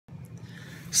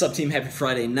What's up, team? Happy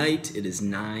Friday night. It is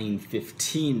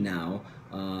 9:15 now.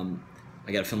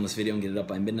 I gotta film this video and get it up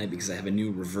by midnight because I have a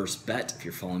new reverse bet. If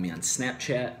you're following me on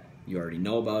Snapchat, you already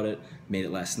know about it. Made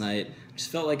it last night.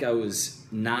 Just felt like I was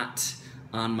not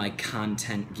on my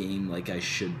content game like I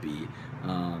should be.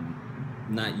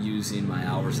 Not using my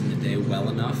hours in the day well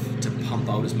enough to pump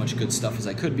out as much good stuff as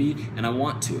I could be, and I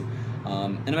want to.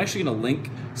 And I'm actually gonna link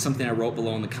something I wrote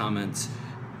below in the comments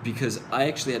because I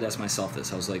actually had to ask myself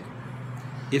this. I was like,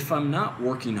 if I'm not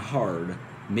working hard,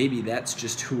 maybe that's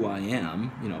just who I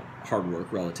am, you know, hard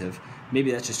work relative, maybe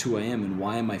that's just who I am, and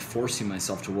why am I forcing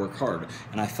myself to work hard?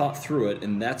 And I thought through it,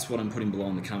 and that's what I'm putting below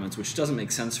in the comments, which doesn't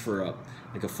make sense for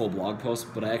a full blog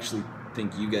post, but I actually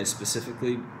think you guys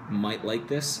specifically might like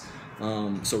this,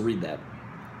 so read that.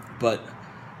 But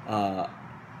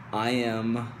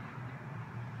I'm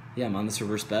on this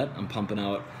reverse bet. I'm pumping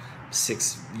out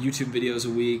 6 YouTube videos a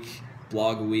week,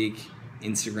 blog a week,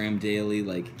 Instagram daily,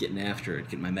 like getting after it,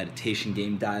 getting my meditation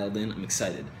game dialed in. I'm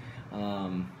excited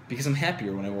because I'm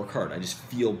happier when I work hard. I just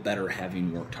feel better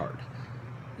having worked hard.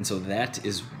 And so that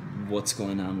is what's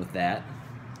going on with that.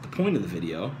 The point of the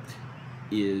video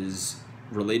is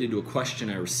related to a question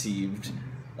I received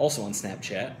also on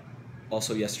Snapchat,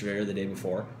 also yesterday or the day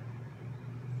before,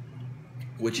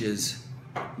 which is,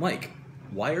 Mike,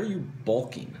 why are you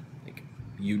bulking? Like,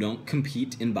 you don't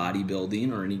compete in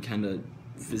bodybuilding or any kind of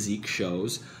physique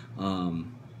shows,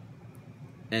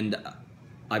 and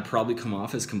I probably come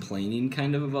off as complaining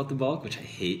kind of about the bulk, which I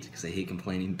hate because I hate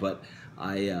complaining, but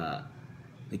I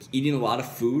like eating a lot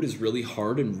of food is really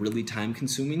hard and really time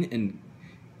consuming, and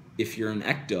if you're an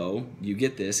ecto, you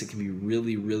get this, it can be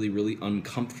really, really, really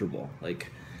uncomfortable,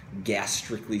 like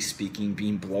gastrically speaking,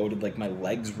 being bloated, like my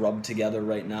legs rubbed together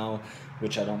right now,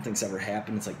 which I don't think's ever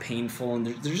happened. It's like painful, and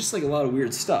there's just like a lot of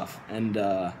weird stuff, and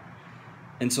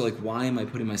so, like, why am I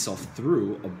putting myself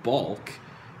through a bulk?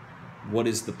 What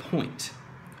is the point?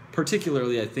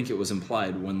 Particularly, I think it was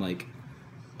implied when, like,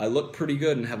 I look pretty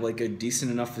good and have, like, a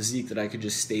decent enough physique that I could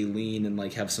just stay lean and,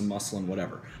 like, have some muscle and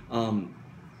whatever.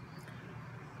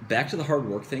 Back to the hard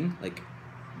work thing, like,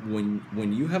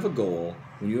 when you have a goal,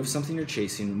 when you have something you're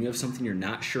chasing, when you have something you're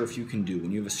not sure if you can do,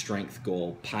 when you have a strength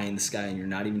goal, pie in the sky, and you're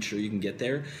not even sure you can get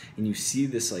there, and you see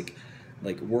this, like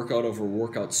workout over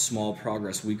workout, small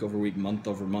progress, week over week, month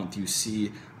over month, you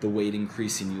see the weight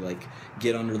increasing, you like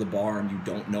get under the bar and you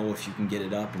don't know if you can get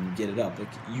it up, and you get it up.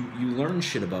 Like you learn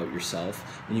shit about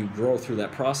yourself and you grow through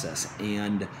that process,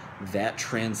 and that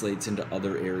translates into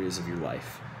other areas of your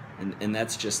life. And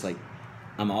that's just like,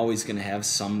 I'm always gonna have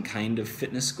some kind of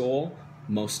fitness goal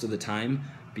most of the time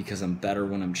because I'm better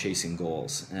when I'm chasing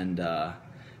goals. And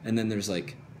then there's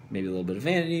like maybe a little bit of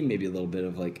vanity, maybe a little bit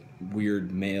of like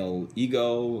weird male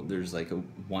ego. There's like a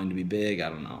wanting to be big. I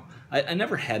don't know. I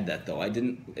never had that though. I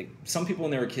didn't, like, some people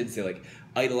when they were kids, they like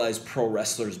idolized pro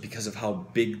wrestlers because of how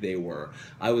big they were.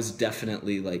 I was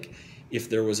definitely like, if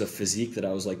there was a physique that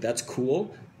I was like, that's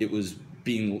cool, it was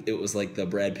like the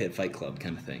Brad Pitt Fight Club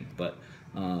kind of thing. But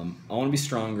I want to be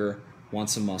stronger, want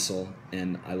some muscle,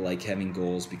 and I like having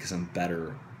goals because I'm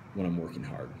better when I'm working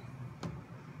hard.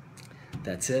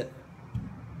 That's it.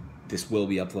 This will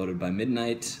be uploaded by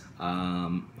midnight.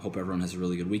 Hope everyone has a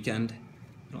really good weekend,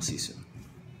 and I'll see you soon.